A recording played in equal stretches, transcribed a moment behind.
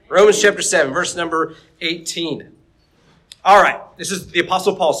Romans chapter 7, verse number 18. All right, this is the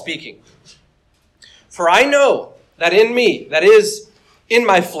Apostle Paul speaking. For I know that in me, that is, in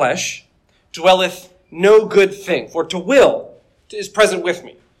my flesh, dwelleth no good thing. For to will is present with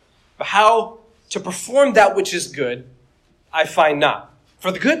me. But how to perform that which is good, I find not.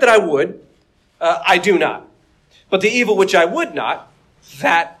 For the good that I would, I do not. But the evil which I would not,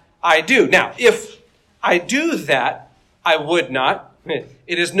 that I do. Now, if I do that, I would not.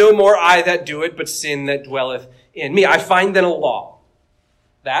 It is no more I that do it, but sin that dwelleth in me. I find then a law,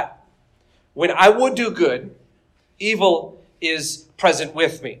 that when I would do good, evil is present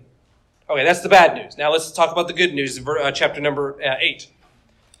with me. Okay, that's the bad news. Now let's talk about the good news in chapter number 8.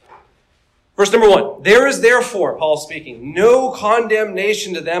 Verse number 1. There is therefore, Paul speaking, no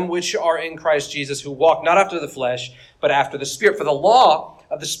condemnation to them which are in Christ Jesus, who walk not after the flesh, but after the Spirit. For the law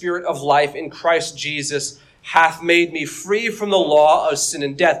of the Spirit of life in Christ Jesus hath made me free from the law of sin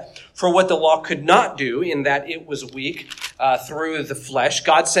and death. For what the law could not do, in that it was weak through the flesh,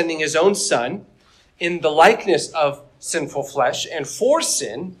 God sending his own Son in the likeness of sinful flesh, and for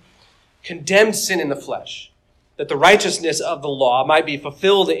sin, condemned sin in the flesh, that the righteousness of the law might be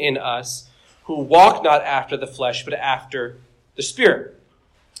fulfilled in us, who walk not after the flesh, but after the Spirit.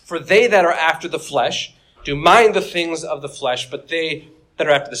 For they that are after the flesh do mind the things of the flesh, but they that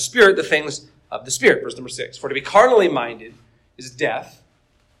are after the Spirit, the things of the Spirit. Verse number 6. For to be carnally minded is death,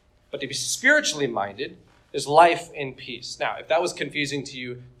 but to be spiritually minded is life and peace. Now, if that was confusing to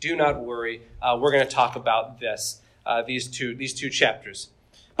you, do not worry. We're going to talk about this, these two chapters.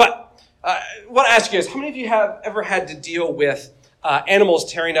 But I want to ask you guys, how many of you have ever had to deal with animals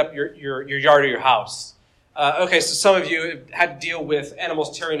tearing up your yard or your house? Okay, so some of you had to deal with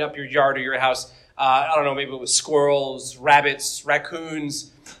animals tearing up your yard or your house. I don't know, maybe it was squirrels, rabbits,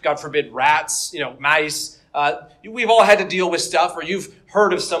 raccoons, God forbid, rats, mice. We've all had to deal with stuff, or you've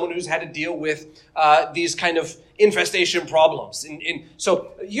heard of someone who's had to deal with these kind of infestation problems. And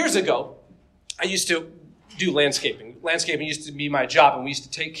so years ago, I used to do landscaping. Landscaping used to be my job, and we used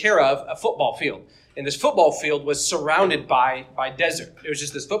to take care of a football field. And this football field was surrounded by desert. It was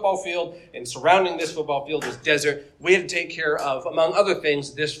just this football field, and surrounding this football field was desert. We had to take care of, among other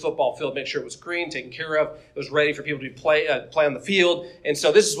things, this football field, make sure it was green, taken care of. It was ready for people to play on the field. And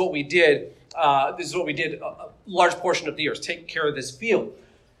so this is what we did. A large portion of the year, is take care of this field.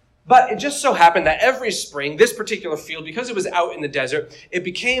 But it just so happened that every spring, this particular field, because it was out in the desert, it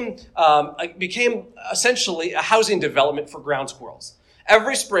became essentially a housing development for ground squirrels.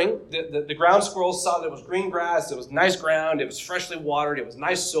 Every spring, the ground squirrels saw there was green grass, it was nice ground, it was freshly watered, it was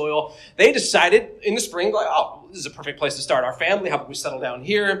nice soil. They decided in the spring, this is a perfect place to start our family. How about we settle down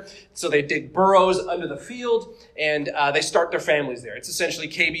here? So they dig burrows under the field, and they start their families there. It's essentially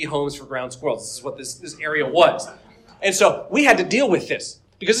KB homes for ground squirrels. This is what this area was. And so we had to deal with this,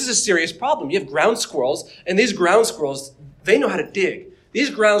 because this is a serious problem. You have ground squirrels, and these ground squirrels, they know how to dig. These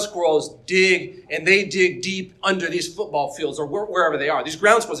ground squirrels dig, and they dig deep under these football fields or wherever they are. These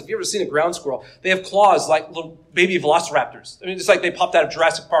ground squirrels, if you've ever seen a ground squirrel, they have claws like little baby velociraptors. I mean, it's like they popped out of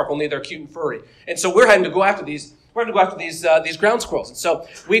Jurassic Park, only they're cute and furry. And so we're having to go after these. We're going to go after these ground squirrels. And so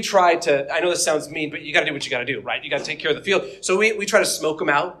we try to, I know this sounds mean, but you got to do what you got to do, right? You got to take care of the field. So we try to smoke them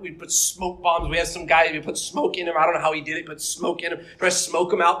out. We put smoke bombs. We had some guy who put smoke in him. I don't know how he did it, put smoke in him. Try to smoke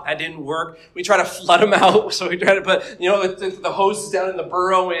them out. That didn't work. We try to flood them out. So we try to put, the hoses down in the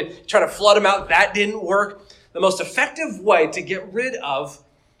burrow. We try to flood them out. That didn't work. The most effective way to get rid of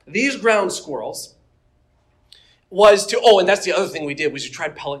these ground squirrels was to, and that's the other thing we did, was we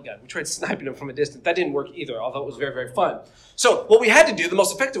tried pellet gun. We tried sniping them from a distance. That didn't work either, although it was very, very fun. So what we had to do, the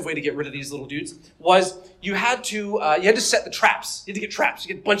most effective way to get rid of these little dudes, was you had to set the traps. You had to get traps.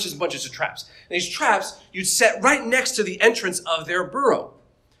 You get bunches and bunches of traps. And these traps you'd set right next to the entrance of their burrow.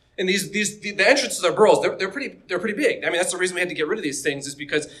 And the entrance to their burrows, they're pretty big. I mean, that's the reason we had to get rid of these things, is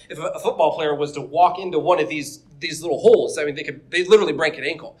because if a football player was to walk into one of these little holes, I mean, they literally break an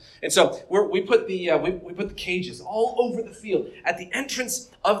ankle. And so we put the cages all over the field at the entrance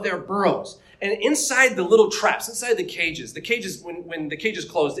of their burrows. And inside the little traps, inside the cages, when the cages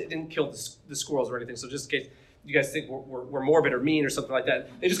closed, it didn't kill the squirrels or anything. So just in case you guys think we're morbid or mean or something like that,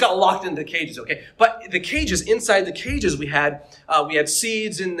 they just got locked into the cages, okay? But the cages, inside the cages, we had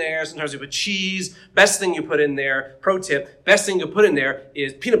seeds in there. Sometimes we put cheese. Best thing you put in there, pro tip, best thing you put in there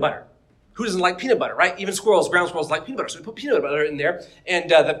is peanut butter. Who doesn't like peanut butter, right? Even ground squirrels like peanut butter. So we put peanut butter in there.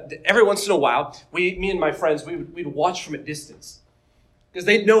 And every once in a while, me and my friends, we'd watch from a distance, because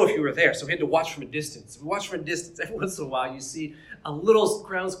they'd know if you were there. So we had to watch from a distance. We watch from a distance. Every once in a while, you see a little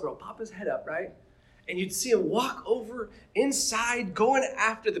ground squirrel pop his head up, right? and you'd see him walk over inside, going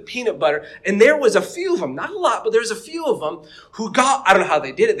after the peanut butter. And there was a few of them, not a lot, but there's a few of them who got, I don't know how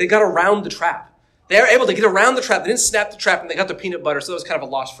they did it, they got around the trap. They were able to get around the trap. They didn't snap the trap, and they got the peanut butter, so that was kind of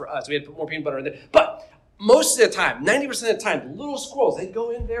a loss for us. We had to put more peanut butter in there. But most of the time, 90% of the time, the little squirrels, they'd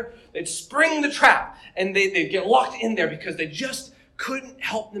go in there, they'd spring the trap, and they'd get locked in there because they just couldn't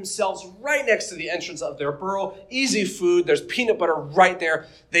help themselves right next to the entrance of their burrow. Easy food. There's peanut butter right there.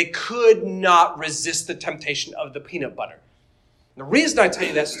 They could not resist the temptation of the peanut butter. The reason I tell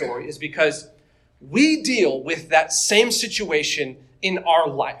you that story is because we deal with that same situation in our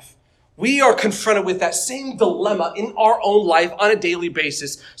life. We are confronted with that same dilemma in our own life on a daily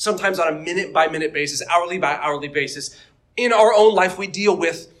basis, sometimes on a minute-by-minute basis, hourly-by-hourly basis. In our own life, we deal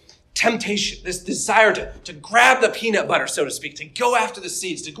with temptation, this desire to grab the peanut butter, so to speak, to go after the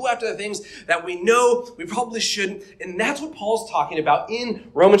seeds, to go after the things that we know we probably shouldn't. And that's what Paul's talking about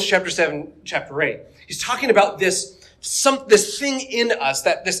in Romans chapter 7, chapter 8. He's talking about this thing in us,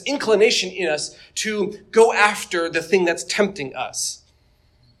 this inclination in us to go after the thing that's tempting us.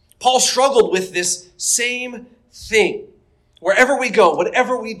 Paul struggled with this same thing. Wherever we go,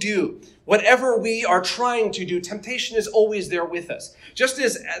 whatever we do, whatever we are trying to do, temptation is always there with us. Just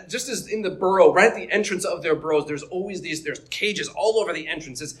as in the burrow, right at the entrance of their burrows, there's cages all over the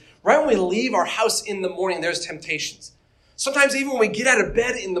entrances. Right when we leave our house in the morning, there's temptations. Sometimes even when we get out of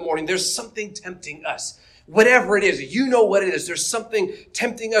bed in the morning, there's something tempting us. Whatever it is, you know what it is. There's something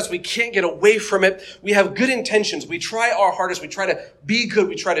tempting us. We can't get away from it. We have good intentions. We try our hardest. We try to be good.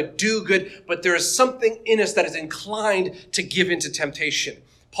 We try to do good. But there is something in us that is inclined to give into temptation.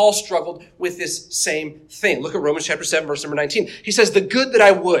 Paul struggled with this same thing. Look at Romans chapter 7, verse number 19. He says, the good that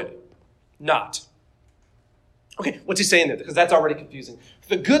I would not. Okay, what's he saying there? Because that's already confusing.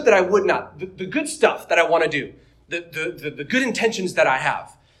 The good that I would not. The good stuff that I want to do. The good intentions that I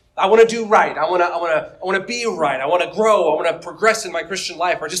have. I want to do right. I want to be right. I want to grow. I want to progress in my Christian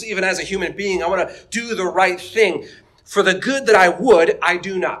life, or just even as a human being, I want to do the right thing. For the good that I would, I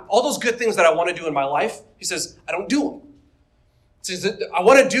do not. All those good things that I want to do in my life, he says, I don't do them. He says, I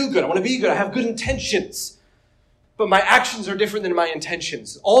want to do good. I want to be good. I have good intentions. But my actions are different than my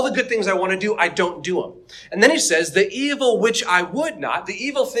intentions. All the good things I want to do, I don't do them. And then he says, the evil which I would not, the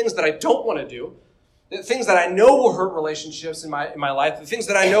evil things that I don't want to do, the things that I know will hurt relationships in my life, the things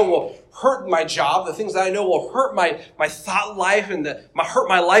that I know will hurt my job, the things that I know will hurt my thought life and hurt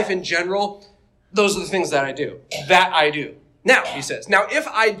my life in general, those are the things that I do. That I do. Now, he says, now if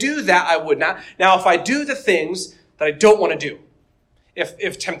I do that, I would not. Now, if I do the things that I don't want to do,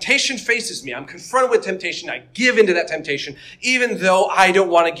 if temptation faces me, I'm confronted with temptation, I give into that temptation, even though I don't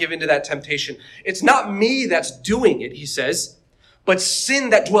want to give into that temptation. It's not me that's doing it, he says, but sin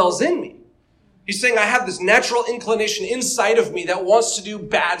that dwells in me. He's saying I have this natural inclination inside of me that wants to do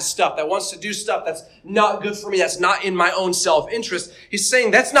bad stuff, that wants to do stuff that's not good for me, that's not in my own self-interest. He's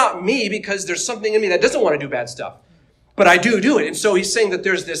saying that's not me because there's something in me that doesn't want to do bad stuff. But I do it. And so he's saying that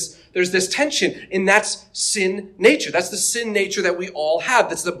there's this tension, and that's sin nature. That's the sin nature that we all have.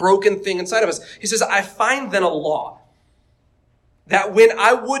 That's the broken thing inside of us. He says, I find then a law that when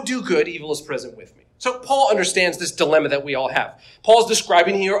I would do good, evil is present with me. So Paul understands this dilemma that we all have. Paul's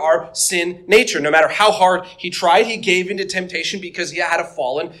describing here our sin nature. No matter how hard he tried, he gave into temptation because he had a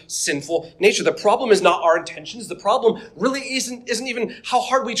fallen, sinful nature. The problem is not our intentions. The problem really isn't even how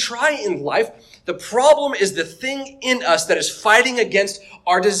hard we try in life. The problem is the thing in us that is fighting against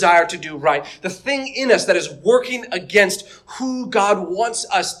our desire to do right. The thing in us that is working against who God wants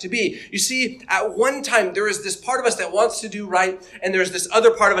us to be. You see, at one time, there is this part of us that wants to do right, and there's this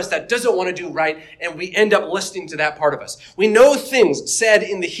other part of us that doesn't want to do right, and we end up listening to that part of us. We know things said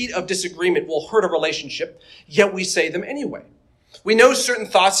in the heat of disagreement will hurt a relationship, yet we say them anyway. We know certain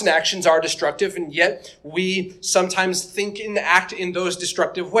thoughts and actions are destructive, and yet we sometimes think and act in those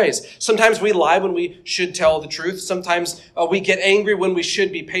destructive ways. Sometimes we lie when we should tell the truth. Sometimes we get angry when we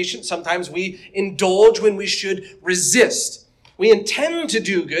should be patient. Sometimes we indulge when we should resist. We intend to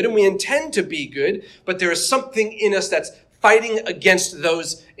do good and we intend to be good, but there is something in us that's fighting against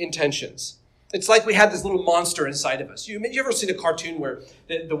those intentions. It's like we have this little monster inside of us. You ever seen a cartoon where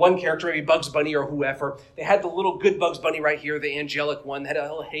the one character, maybe Bugs Bunny or whoever, they had the little good Bugs Bunny right here, the angelic one, that had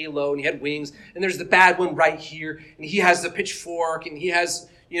a little halo and he had wings, and there's the bad one right here, and he has the pitchfork, and he has,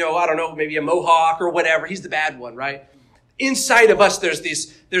 maybe a mohawk or whatever. He's the bad one, right? Inside of us, there's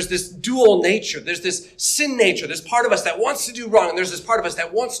this dual nature. There's this sin nature. There's part of us that wants to do wrong, and there's this part of us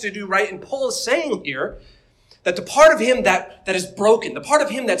that wants to do right. And Paul is saying here that the part of him that is broken, the part of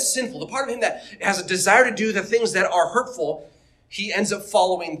him that's sinful, the part of him that has a desire to do the things that are hurtful, he ends up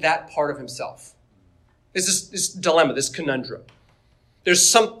following that part of himself. There's this dilemma, this conundrum. There's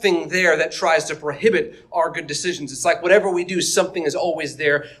something there that tries to prohibit our good decisions. It's like whatever we do, something is always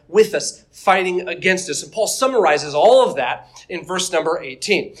there with us, fighting against us. And Paul summarizes all of that in verse number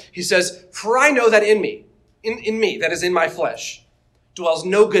 18. He says, "For I know that in me, that is in my flesh, dwells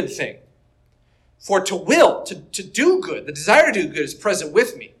no good thing. For to will, to do good, the desire to do good is present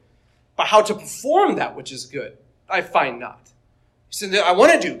with me. But how to perform that which is good, I find not." He said, I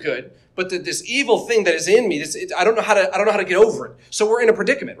want to do good, but this evil thing that is in me, I don't know how to get over it. So we're in a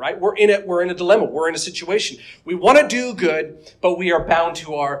predicament, right? We're in a dilemma. We're in a situation. We want to do good, but we are bound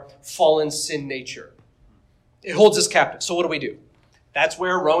to our fallen sin nature. It holds us captive. So what do? That's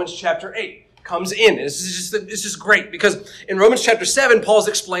where Romans chapter 8 comes in. It's just great, because in Romans chapter 7, Paul's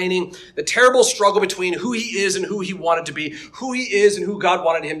explaining the terrible struggle between who he is and who he wanted to be, who he is and who God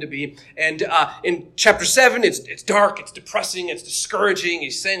wanted him to be. And in chapter 7, it's dark, it's depressing, it's discouraging.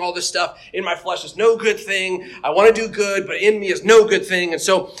 He's saying all this stuff. In my flesh is no good thing. I want to do good, but in me is no good thing. And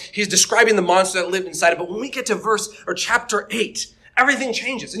so he's describing the monster that lived inside it. But when we get to chapter 8, everything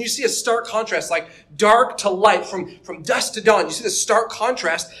changes. And you see a stark contrast, like dark to light, from dusk to dawn. You see the stark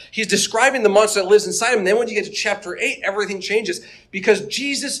contrast. He's describing the monster that lives inside him. And then when you get to chapter 8, everything changes, because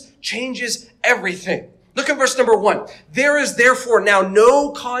Jesus changes everything. Look at verse number 1. "There is therefore now no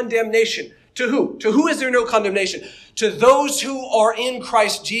condemnation." To who? To who is there no condemnation? To those who are in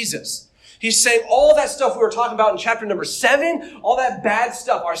Christ Jesus. He's saying all that stuff we were talking about in chapter number 7, all that bad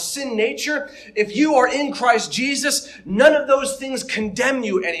stuff, our sin nature, if you are in Christ Jesus, none of those things condemn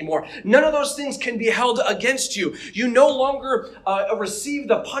you anymore. None of those things can be held against you. You no longer receive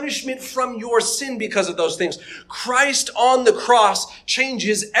the punishment from your sin because of those things. Christ on the cross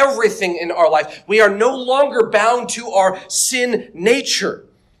changes everything in our life. We are no longer bound to our sin nature.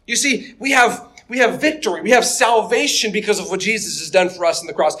 You see, we have victory. We have salvation because of what Jesus has done for us on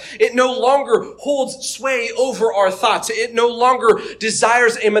the cross. It no longer holds sway over our thoughts. It no longer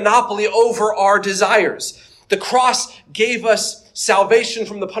desires a monopoly over our desires. The cross gave us salvation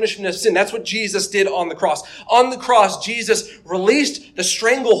from the punishment of sin. That's what Jesus did on the cross. On the cross, Jesus released the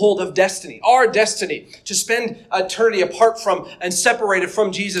stranglehold of destiny, our destiny, to spend eternity apart from and separated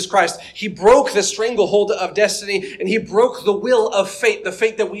from Jesus Christ. He broke the stranglehold of destiny, and he broke the will of fate, the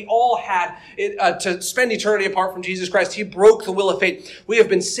fate that we all had to spend eternity apart from Jesus Christ. He broke the will of fate. We have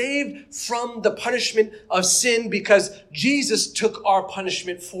been saved from the punishment of sin because Jesus took our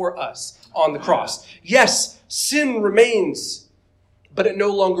punishment for us on the cross. Yes, sin remains, but it no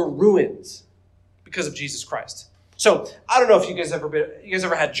longer ruins because of Jesus Christ. So I don't know if you guys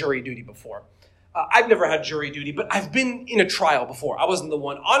ever had jury duty before. I've never had jury duty, but I've been in a trial before. I wasn't the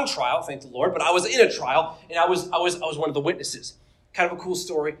one on trial, thank the Lord, but I was in a trial, and I was one of the witnesses. Kind of a cool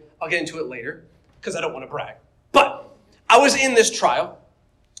story. I'll get into it later because I don't want to brag. But I was in this trial,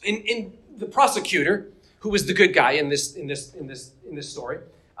 and the prosecutor, who was the good guy in this story,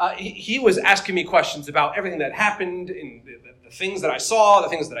 he was asking me questions about everything that happened and the things that I saw, the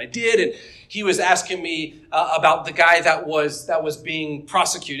things that I did, and he was asking me about the guy that was being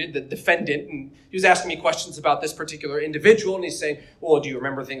prosecuted, the defendant, and he was asking me questions about this particular individual, and he's saying, "Well, do you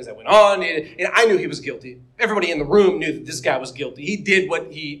remember things that went on?" And I knew he was guilty. Everybody in the room knew that this guy was guilty. He did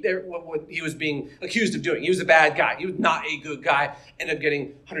what he was being accused of doing. He was a bad guy. He was not a good guy. Ended up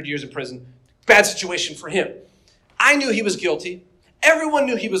getting 100 years in prison. Bad situation for him. I knew he was guilty. Everyone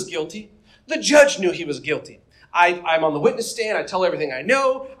knew he was guilty. The judge knew he was guilty. I'm on the witness stand. I tell everything I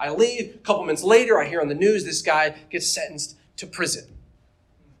know. I leave. A couple minutes later, I hear on the news this guy gets sentenced to prison.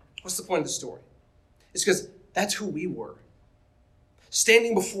 What's the point of the story? It's because that's who we were.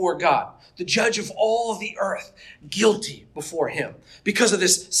 Standing before God, the judge of all of the earth, guilty before him because of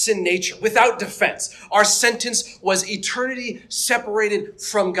this sin nature, without defense. Our sentence was eternity separated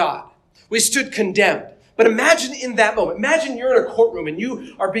from God. We stood condemned. But imagine in that moment, imagine you're in a courtroom and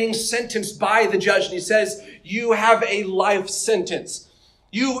you are being sentenced by the judge, and he says, you have a life sentence.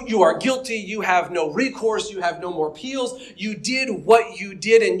 You are guilty. You have no recourse. You have no more appeals. You did what you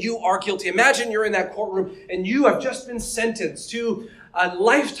did, and you are guilty. Imagine you're in that courtroom and you have just been sentenced to a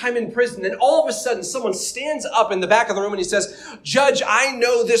lifetime in prison. And all of a sudden, someone stands up in the back of the room and he says, "Judge, I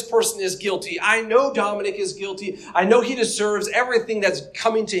know this person is guilty. I know Dominic is guilty. I know he deserves everything that's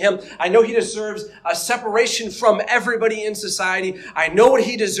coming to him. I know he deserves a separation from everybody in society. I know what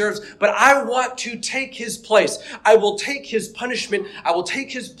he deserves, but I want to take his place. I will take his punishment. I will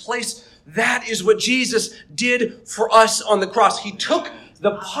take his place." That is what Jesus did for us on the cross. He took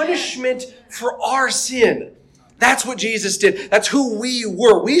the punishment for our sin. That's what Jesus did. That's who we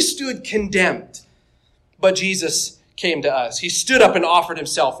were. We stood condemned. But Jesus came to us. He stood up and offered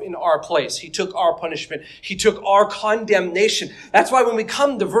himself in our place. He took our punishment. He took our condemnation. That's why when we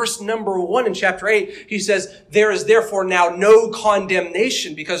come to verse number 1 in chapter 8, he says, there is therefore now no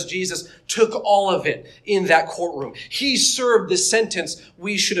condemnation because Jesus took all of it in that courtroom. He served the sentence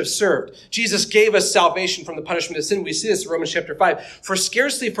we should have served. Jesus gave us salvation from the punishment of sin. We see this in Romans chapter 5. For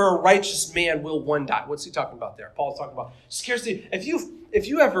scarcely for a righteous man will one die. What's he talking about there? Paul's talking about scarcely. If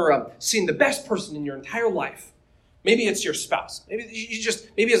you ever seen the best person in your entire life, maybe it's your spouse. Maybe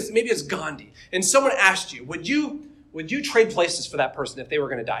it's Gandhi. And someone asked you, would you trade places for that person if they were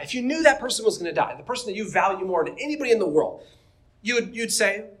going to die? If you knew that person was going to die, the person that you value more than anybody in the world, you'd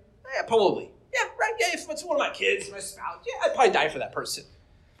say, yeah, probably. Yeah, right. Yeah, if it's one of my kids, my spouse, yeah, I'd probably die for that person.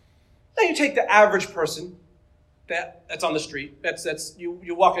 Then you take the average person that's on the street. That's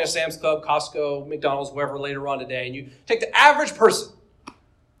you walk into Sam's Club, Costco, McDonald's, wherever later on today, and you take the average person.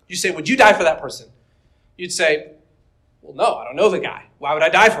 You say, would you die for that person? You'd say, well, no, I don't know the guy. Why would I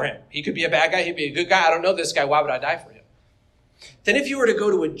die for him? He could be a bad guy. He'd be a good guy. I don't know this guy. Why would I die for him? Then if you were to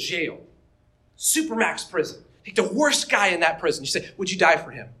go to a jail, supermax prison, take the worst guy in that prison, you say, would you die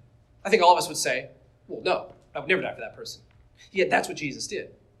for him? I think all of us would say, well, no, I would never die for that person. Yet that's what Jesus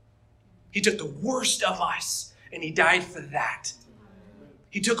did. He took the worst of us and he died for that.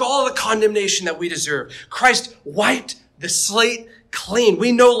 He took all the condemnation that we deserve. Christ wiped the slate clean.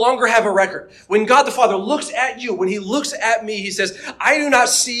 We no longer have a record. When God the Father looks at you, when he looks at me, he says, I do not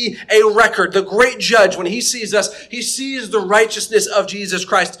see a record. The great judge, when he sees us, he sees the righteousness of Jesus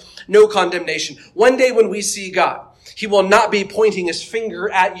Christ. No condemnation. One day when we see God, he will not be pointing his finger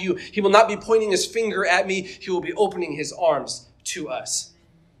at you. He will not be pointing his finger at me. He will be opening his arms to us.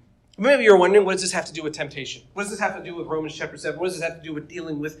 Maybe you're wondering, what does this have to do with temptation? What does this have to do with Romans chapter 7? What does this have to do with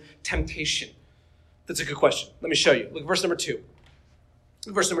dealing with temptation? That's a good question. Let me show you. Look at verse number 2.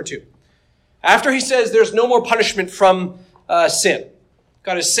 Verse number 2. After he says there's no more punishment from sin,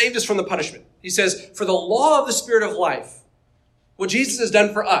 God has saved us from the punishment. He says, for the law of the Spirit of life, what Jesus has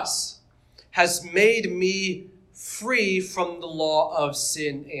done for us, has made me free from the law of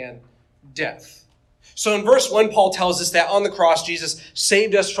sin and death. So in verse 1, Paul tells us that on the cross, Jesus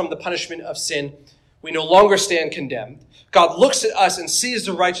saved us from the punishment of sin. We no longer stand condemned. God looks at us and sees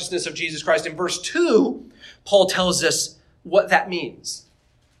the righteousness of Jesus Christ. In verse 2, Paul tells us what that means.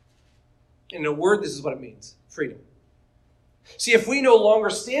 In a word, this is what it means. Freedom. See, if we no longer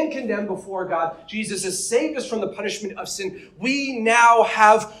stand condemned before God, Jesus has saved us from the punishment of sin. We now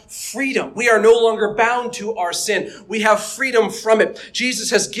have freedom. We are no longer bound to our sin. We have freedom from it. Jesus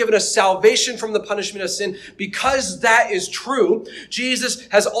has given us salvation from the punishment of sin. Because that is true, Jesus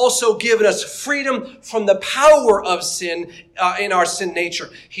has also given us freedom from the power of sin in our sin nature.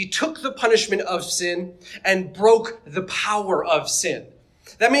 He took the punishment of sin and broke the power of sin.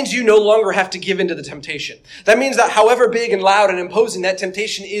 That means you no longer have to give in to the temptation. That means that however big and loud and imposing that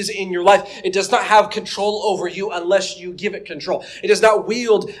temptation is in your life, it does not have control over you unless you give it control. It does not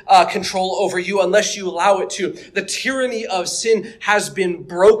wield control over you unless you allow it to. The tyranny of sin has been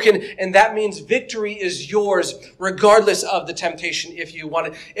broken, and that means victory is yours regardless of the temptation if you want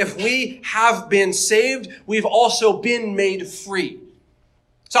it. If we have been saved, we've also been made free.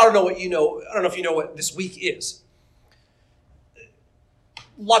 So I don't know if you know what this week is.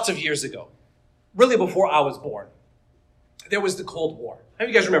 Lots of years ago, really before I was born, there was the Cold War. How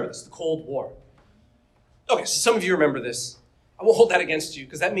do you guys remember this? The Cold War. Okay, so some of you remember this. I won't hold that against you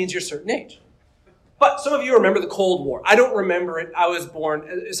because that means you're a certain age. But some of you remember the Cold War. I don't remember it. I was born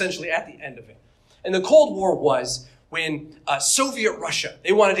essentially at the end of it. And the Cold War was when Soviet Russia,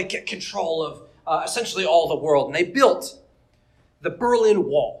 they wanted to get control of essentially all the world. And they built the Berlin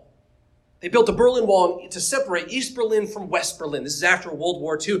Wall. They built the Berlin Wall to separate East Berlin from West Berlin. This is after World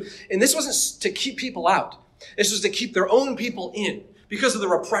War II. And this wasn't to keep people out. This was to keep their own people in because of the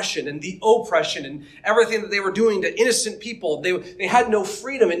repression and the oppression and everything that they were doing to innocent people. They had no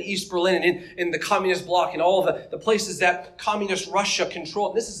freedom in East Berlin and in the communist bloc and all of the places that communist Russia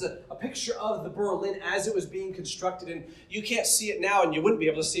controlled. This is a picture of the Berlin as it was being constructed. And you can't see it now, and you wouldn't be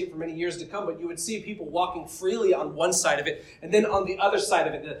able to see it for many years to come, but you would see people walking freely on one side of it. And then on the other side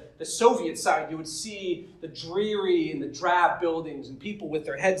of it, the Soviet side, you would see the dreary and the drab buildings and people with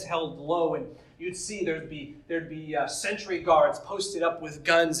their heads held low, and you'd see there'd be sentry guards posted up with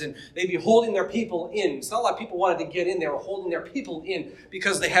guns, and they'd be holding their people in. It's not a lot of people wanted to get in. They were holding their people in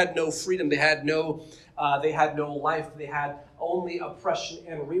because they had no freedom. They had no life. They had only oppression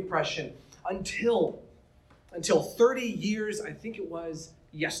and repression until 30 years, I think it was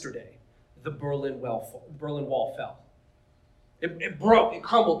yesterday, the Berlin Wall fell. It broke, it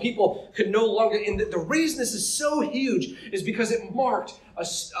crumbled. People could no longer, and the reason this is so huge is because it marked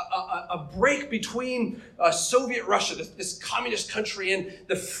a break between Soviet Russia, this communist country, and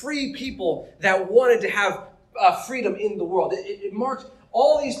the free people that wanted to have freedom in the world. It marked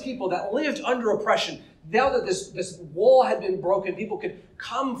all these people that lived under oppression. Now that this wall had been broken, people could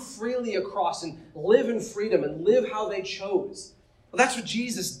come freely across and live in freedom and live how they chose. Well, that's what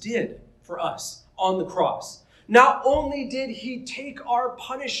Jesus did for us on the cross. Not only did he take our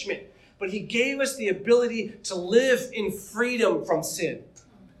punishment, but he gave us the ability to live in freedom from sin.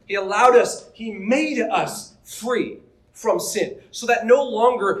 He made us free from sin, so that no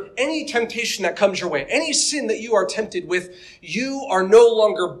longer any temptation that comes your way, any sin that you are tempted with, you are no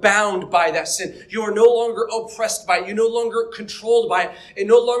longer bound by that sin. You are no longer oppressed by it. You're no longer controlled by it. It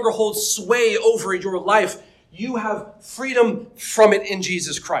no longer holds sway over your life. You have freedom from it in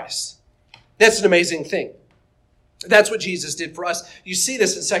Jesus Christ. That's an amazing thing. That's what Jesus did for us. You see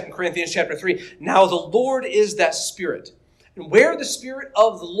this in 2 Corinthians chapter 3. Now the Lord is that Spirit. And where the Spirit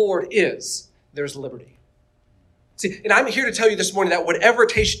of the Lord is, there's liberty. See, and I'm here to tell you this morning that whatever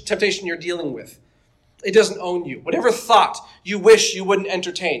temptation you're dealing with, it doesn't own you. Whatever thought you wish you wouldn't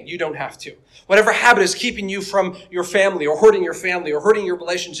entertain, you don't have to. Whatever habit is keeping you from your family or hurting your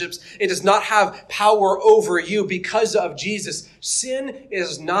relationships, it does not have power over you because of Jesus. Sin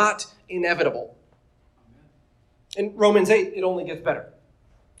is not inevitable. In Romans 8, it only gets better.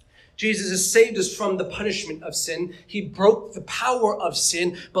 Jesus has saved us from the punishment of sin. He broke the power of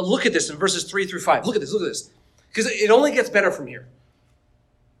sin. But look at this in verses 3 through 5. Look at this. Because it only gets better from here.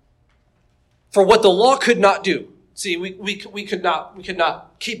 For what the law could not do. See, we could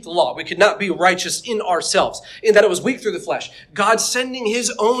not keep the law. We could not be righteous in ourselves, in that it was weak through the flesh. God sending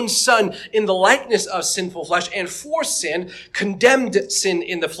his own Son in the likeness of sinful flesh and for sin, condemned sin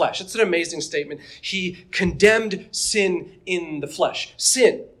in the flesh. It's an amazing statement. He condemned sin in the flesh.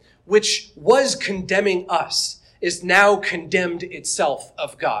 Sin, which was condemning us, is now condemned itself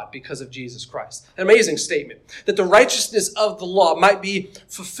of God because of Jesus Christ. An amazing statement. That the righteousness of the law might be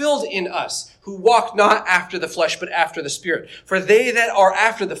fulfilled in us, who walk not after the flesh, but after the Spirit. For they that are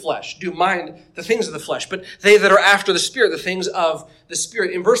after the flesh do mind the things of the flesh, but they that are after the Spirit, the things of the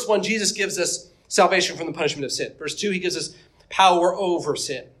Spirit. In verse 1, Jesus gives us salvation from the punishment of sin. Verse 2, he gives us power over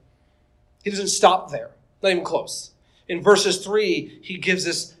sin. He doesn't stop there. Not even close. In verses 3, he gives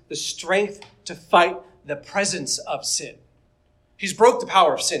us the strength to fight the presence of sin. He's broke the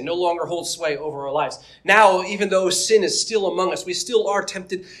power of sin, no longer holds sway over our lives. Now, even though sin is still among us, we still are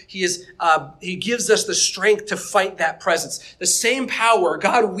tempted. He gives us the strength to fight that presence. The same power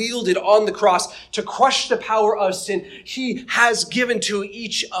God wielded on the cross to crush the power of sin, he has given to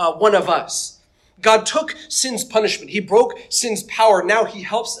each one of us. God took sin's punishment. He broke sin's power. Now he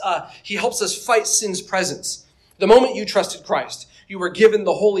helps us fight sin's presence. The moment you trusted Christ, you were given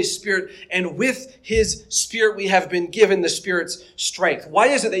the Holy Spirit, and with his Spirit, we have been given the Spirit's strength. Why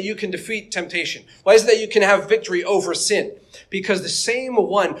is it that you can defeat temptation? Why is it that you can have victory over sin? Because the same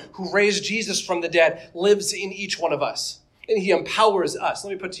one who raised Jesus from the dead lives in each one of us, and he empowers us.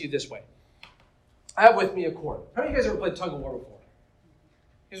 Let me put it to you this way. I have with me a cord. How many of you guys ever played tug of war before?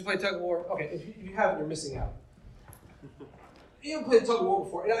 You guys played tug of war? Okay, if you haven't, you're missing out. You haven't played tug of war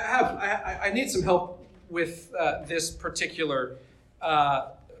before, and I need some help with this particular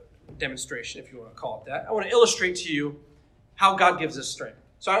demonstration, if you want to call it that. I want to illustrate to you how God gives us strength.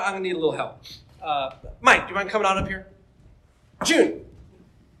 So I'm going to need a little help. Mike, do you mind coming on up here? June.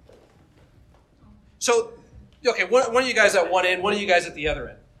 So, okay, one of you guys at one end, one of you guys at the other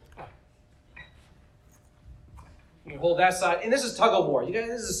end. You hold that side. And this is tug of war. You guys,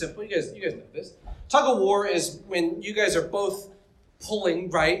 this is simple. You guys know this. Tug of war is when you guys are both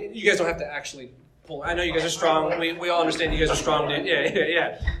pulling, right? You guys don't have to actually pull. I know you guys are strong. We all understand you guys are strong, dude.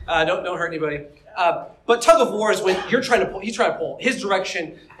 Yeah. Don't hurt anybody. But tug of war is when you're trying to pull, he's trying to pull his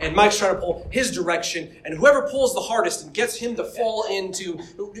direction, and Mike's trying to pull his direction, and whoever pulls the hardest and gets him to fall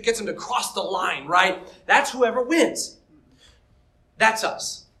gets him to cross the line, right? That's whoever wins. That's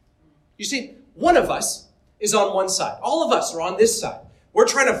us. You see, one of us is on one side. All of us are on this side. We're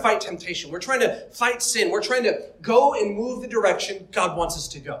trying to fight temptation. We're trying to fight sin. We're trying to go and move the direction God wants us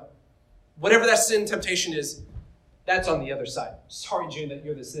to go. Whatever that sin temptation is, that's on the other side. Sorry, June, that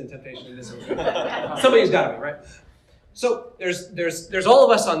you're the sin temptation in this one. Somebody's got to be, right? So there's all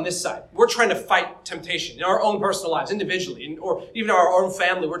of us on this side. We're trying to fight temptation in our own personal lives, individually, or even our own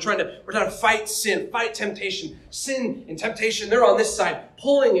family. We're trying to fight sin, fight temptation. Sin and temptation, they're on this side,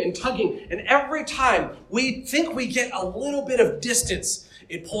 pulling and tugging. And every time we think we get a little bit of distance,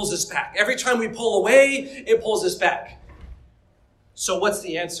 it pulls us back. Every time we pull away, it pulls us back. So what's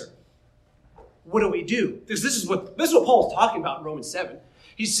the answer? what do we do? Because this is what Paul's talking about in Romans 7.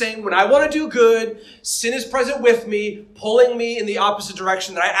 He's saying, when I want to do good, sin is present with me, pulling me in the opposite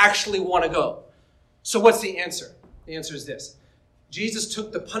direction that I actually want to go. So what's the answer? The answer is this. Jesus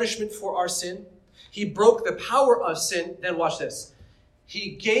took the punishment for our sin. He broke the power of sin. Then watch this. He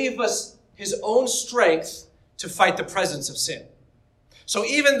gave us his own strength to fight the presence of sin. So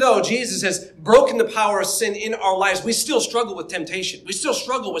even though Jesus has broken the power of sin in our lives, we still struggle with temptation. We still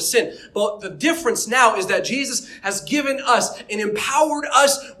struggle with sin. But the difference now is that Jesus has given us and empowered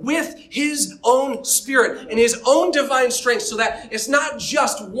us with his own Spirit and his own divine strength, so that it's not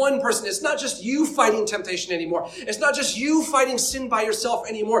just one person. It's not just you fighting temptation anymore. It's not just you fighting sin by yourself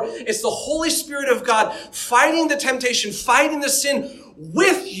anymore. It's the Holy Spirit of God fighting the temptation, fighting the sin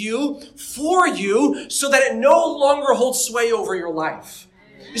with you, for you, so that it no longer holds sway over your life.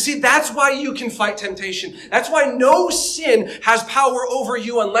 You see, that's why you can fight temptation. That's why no sin has power over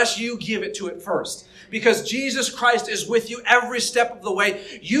you unless you give it to it first. Because Jesus Christ is with you every step of the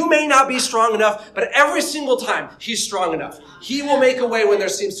way. You may not be strong enough, but every single time he's strong enough. He will make a way when there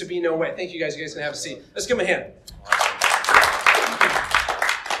seems to be no way. Thank you guys. You guys can have a seat. Let's give him a hand.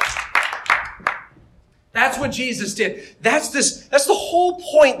 That's what Jesus did. That's the whole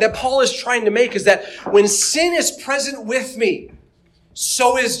point that Paul is trying to make, is that when sin is present with me,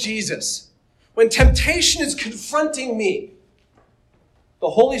 so is Jesus. When temptation is confronting me, the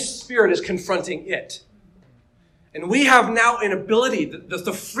Holy Spirit is confronting it. And we have now an ability,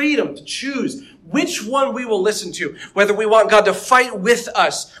 the freedom to choose which one we will listen to, whether we want God to fight with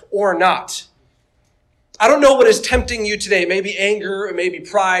us or not. I don't know what is tempting you today. It may be anger, it may be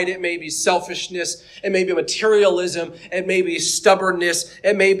pride, it may be selfishness, it may be materialism, it may be stubbornness,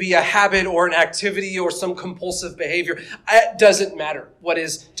 it may be a habit or an activity or some compulsive behavior. It doesn't matter what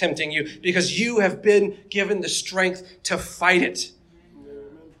is tempting you, because you have been given the strength to fight it.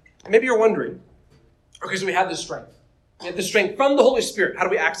 And maybe you're wondering, okay, so we have this strength. We have the strength from the Holy Spirit. How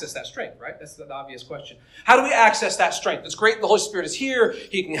do we access that strength, right? That's the obvious question. How do we access that strength? It's great. The Holy Spirit is here.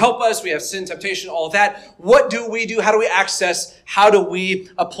 He can help us. We have sin, temptation, all of that. What do we do? How do we access? How do we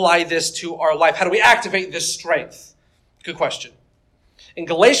apply this to our life? How do we activate this strength? Good question. In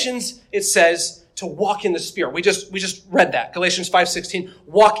Galatians, it says to walk in the Spirit. We just read that. Galatians 5:16,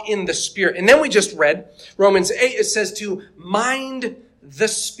 walk in the Spirit. And then we just read Romans 8. It says to mind the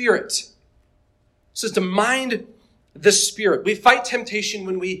Spirit. It says to mind the Spirit. We fight temptation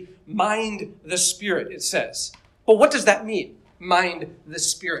when we mind the Spirit, it says. But what does that mean? Mind the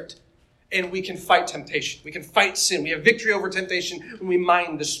Spirit. And we can fight temptation. We can fight sin. We have victory over temptation when we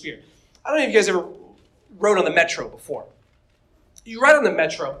mind the Spirit. I don't know if you guys ever rode on the metro before. You ride on the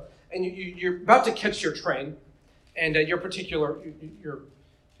metro, and you're about to catch your train, and where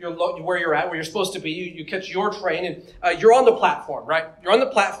you're at, where you're supposed to be, you catch your train, and you're on the platform, right? You're on the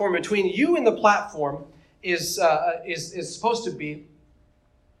platform. Between you and the platform is supposed to be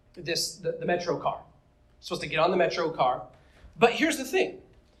the metro car. You're supposed to get on the metro car. But here's the thing.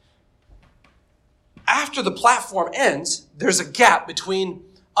 After the platform ends, there's a gap between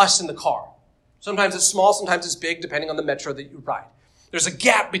us and the car. Sometimes it's small, sometimes it's big, depending on the metro that you ride. There's a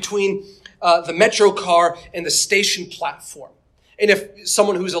gap between the metro car and the station platform. And if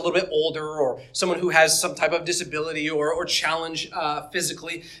someone who's a little bit older, or someone who has some type of disability or challenge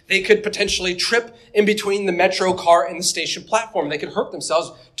physically, they could potentially trip in between the metro car and the station platform. They could hurt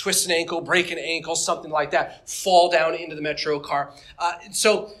themselves, twist an ankle, break an ankle, something like that, fall down into the metro car.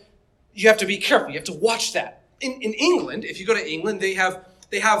 So you have to be careful. You have to watch that. In England, if you go to England, they have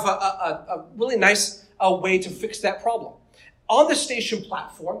a really nice way to fix that problem. On the station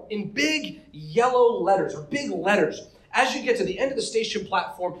platform, in big yellow letters, or big letters, as you get to the end of the station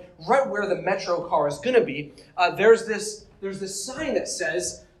platform, right where the metro car is going to be, there's this sign that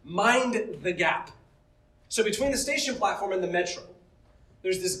says, mind the gap. So between the station platform and the metro,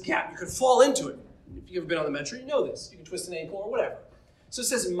 there's this gap. You could fall into it. If you've ever been on the metro, you know this. You can twist an ankle or whatever. So it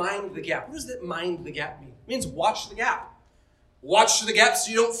says, mind the gap. What does that mind the gap mean? It means watch the gap. Watch the gap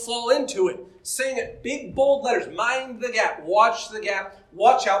so you don't fall into it. Saying it, big, bold letters, mind the gap, watch the gap,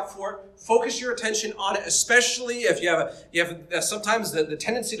 watch out for it, focus your attention on it, especially if you have sometimes the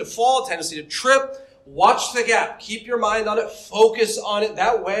tendency to fall, tendency to trip. Watch the gap, keep your mind on it, focus on it.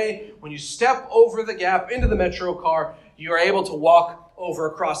 That way, when you step over the gap into the metro car, you are able to walk over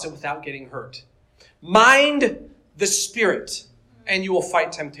across it without getting hurt. Mind the Spirit, and you will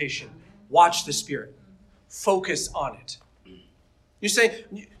fight temptation. Watch the Spirit. Focus on it. You say,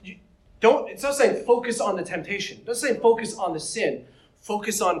 it's not saying focus on the temptation. It doesn't say focus on the sin.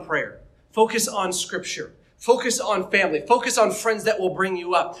 Focus on prayer. Focus on Scripture. Focus on family. Focus on friends that will bring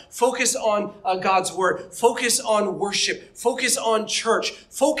you up. Focus on God's word. Focus on worship. Focus on church.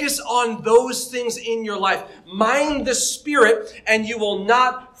 Focus on those things in your life. Mind the Spirit, and you will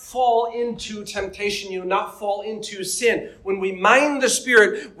not fall into temptation. You will not fall into sin. When we mind the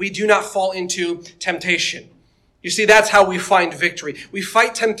Spirit, we do not fall into temptation. You see, that's how we find victory. We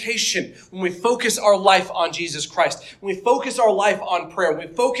fight temptation when we focus our life on Jesus Christ. When we focus our life on prayer. When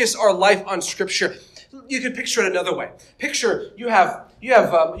we focus our life on Scripture. You could picture it another way. Picture you have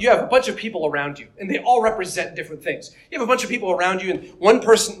a bunch of people around you, and they all represent different things. You have a bunch of people around you, and one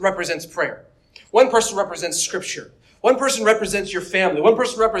person represents prayer. One person represents Scripture. One person represents your family. One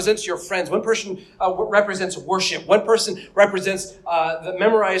person represents your friends. One person represents worship. One person represents the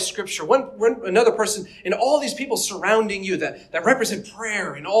memorized Scripture. Another person, and all these people surrounding you that represent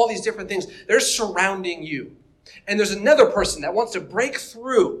prayer and all these different things, they're surrounding you. And there's another person that wants to break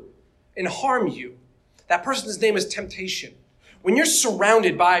through and harm you. That person's name is temptation. When you're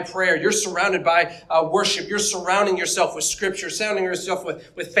surrounded by prayer, you're surrounded by worship, you're surrounding yourself with Scripture, surrounding yourself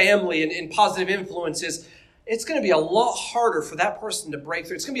with family and positive influences, it's going to be a lot harder for that person to break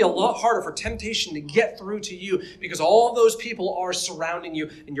through. It's going to be a lot harder for temptation to get through to you because all those people are surrounding you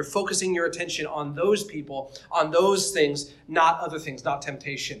and you're focusing your attention on those people, on those things, not other things, not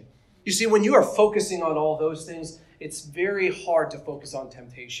temptation. You see, when you are focusing on all those things, it's very hard to focus on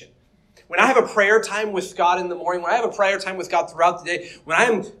temptation. When I have a prayer time with God in the morning, when I have a prayer time with God throughout the day, when I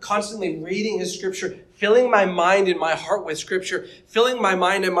am constantly reading His Scripture, filling my mind and my heart with Scripture, filling my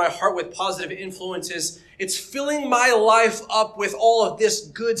mind and my heart with positive influences, it's filling my life up with all of this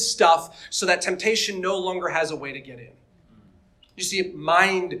good stuff so that temptation no longer has a way to get in. You see,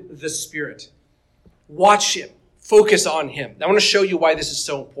 mind the Spirit. Watch Him. Focus on Him. I want to show you why this is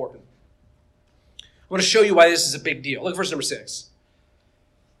so important. I want to show you why this is a big deal. Look at verse number 6.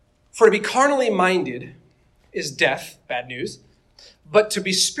 For to be carnally minded is death, bad news, but to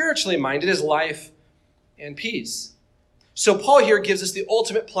be spiritually minded is life and peace. So Paul here gives us the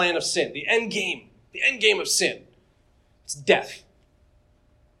ultimate plan of sin, the end game of sin. It's death.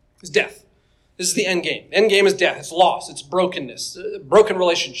 It's death. This is the end game. The end game is death. It's loss. It's brokenness, broken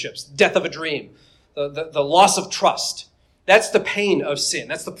relationships, death of a dream, the loss of trust. That's the pain of sin.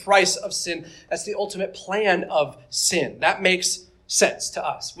 That's the price of sin. That's the ultimate plan of sin. That makes sense to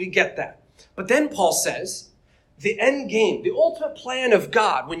us. We get that. But then Paul says, the end game, the ultimate plan of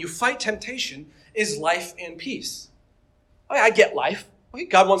God when you fight temptation is life and peace. I get life. Okay,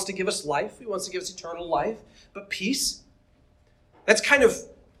 God wants to give us life. He wants to give us eternal life. But peace, that's kind of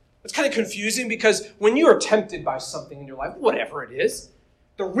confusing because when you are tempted by something in your life, whatever it is,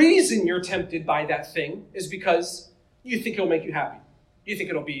 the reason you're tempted by that thing is because you think it'll make you happy. You think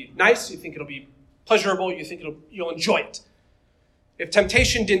it'll be nice. You think it'll be pleasurable. You think you'll enjoy it. If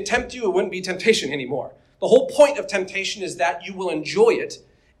temptation didn't tempt you, it wouldn't be temptation anymore. The whole point of temptation is that you will enjoy it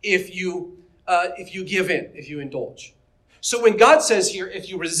if you give in, if you indulge. So when God says here, if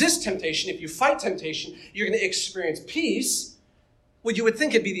you resist temptation, if you fight temptation, you're going to experience peace, well, you would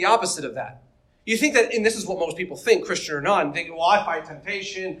think it'd be the opposite of that. You think that, and this is what most people think, Christian or not, thinking, well, I fight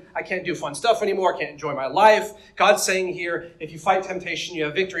temptation, I can't do fun stuff anymore, I can't enjoy my life. God's saying here, if you fight temptation, you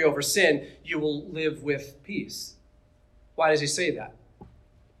have victory over sin, you will live with peace. Why does he say that?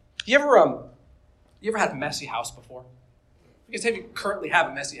 You ever had a messy house before? Because have you currently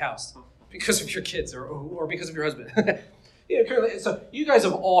have a messy house because of your kids or because of your husband? So you guys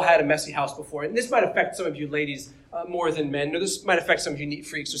have all had a messy house before, and this might affect some of you ladies more than men, or this might affect some of you neat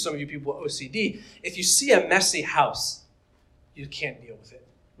freaks or some of you people with OCD. If you see a messy house, you can't deal with it,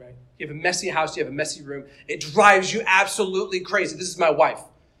 right? You have a messy house, you have a messy room. It drives you absolutely crazy. This is my wife.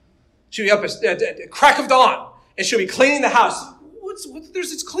 She'll be up at crack of dawn, and she'll be cleaning the house.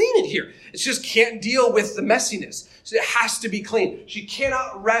 It's clean in here. It just can't deal with the messiness. So it has to be clean. She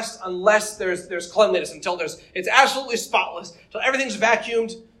cannot rest unless there's cleanliness, until it's absolutely spotless, until everything's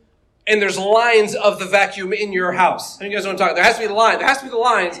vacuumed and there's lines of the vacuum in your house. And you guys know what I'm talking about. There has to be the line. There has to be the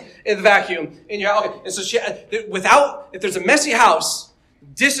lines in the vacuum in your house. Okay. And so if there's a messy house,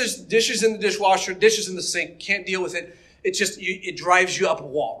 dishes in the dishwasher, dishes in the sink, can't deal with it. It drives you up a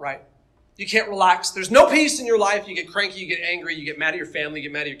wall, right? You can't relax. There's no peace in your life. You get cranky, you get angry, you get mad at your family, you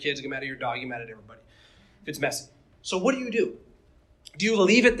get mad at your kids, you get mad at your dog, you get mad at everybody. If it's messy. So what do? Do you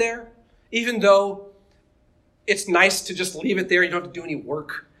leave it there? Even though it's nice to just leave it there, you don't have to do any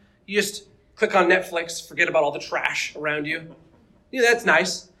work. You just click on Netflix, forget about all the trash around you. That's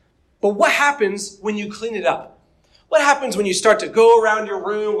nice. But what happens when you clean it up? What happens when you start to go around your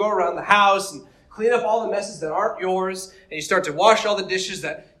room, go around the house, and clean up all the messes that aren't yours, and you start to wash all the dishes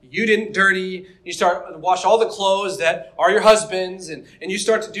that you didn't dirty. You start to wash all the clothes that are your husband's, and you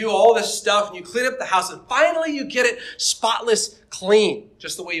start to do all this stuff, and you clean up the house, and finally you get it spotless, clean,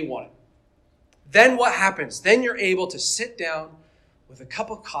 just the way you want it. Then what happens? Then you're able to sit down with a cup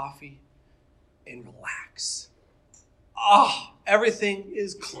of coffee and relax. Everything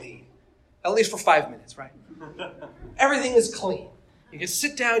is clean. At least for 5 minutes, right? Everything is clean. You can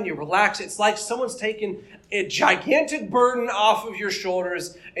sit down, you relax. It's like someone's taken a gigantic burden off of your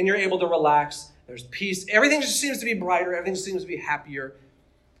shoulders and you're able to relax. There's peace. Everything just seems to be brighter. Everything seems to be happier.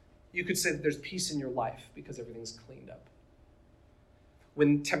 You could say that there's peace in your life because everything's cleaned up.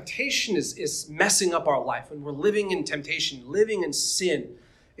 When temptation is messing up our life, when we're living in temptation, living in sin,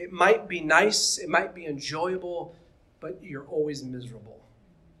 it might be nice, it might be enjoyable, but you're always miserable.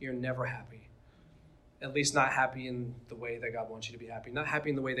 You're never happy. At least not happy in the way that God wants you to be happy. Not happy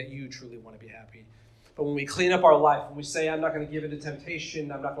in the way that you truly want to be happy. But when we clean up our life, when we say, I'm not going to give in to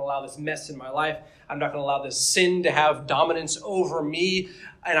temptation, I'm not going to allow this mess in my life, I'm not going to allow this sin to have dominance over me,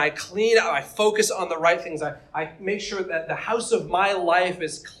 and I clean up, I focus on the right things, I make sure that the house of my life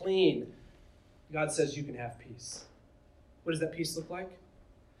is clean, God says you can have peace. What does that peace look like?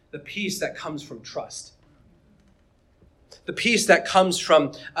 The peace that comes from trust. The peace that comes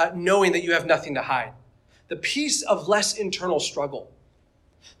from knowing that you have nothing to hide. The peace of less internal struggle.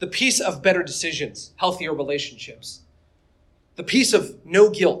 The peace of better decisions, healthier relationships. The peace of no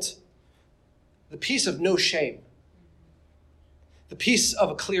guilt. The peace of no shame. The peace of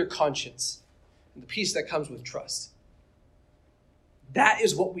a clear conscience. And the peace that comes with trust. That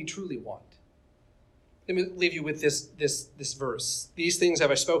is what we truly want. Let me leave you with this verse. These things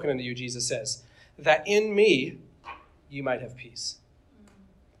have I spoken unto you, Jesus says, that in me you might have peace.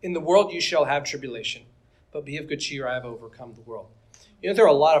 In the world you shall have tribulation, but be of good cheer, I have overcome the world. You know, there are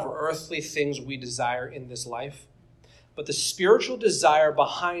a lot of earthly things we desire in this life, but the spiritual desire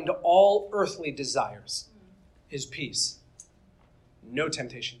behind all earthly desires is peace. No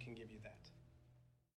temptation can give.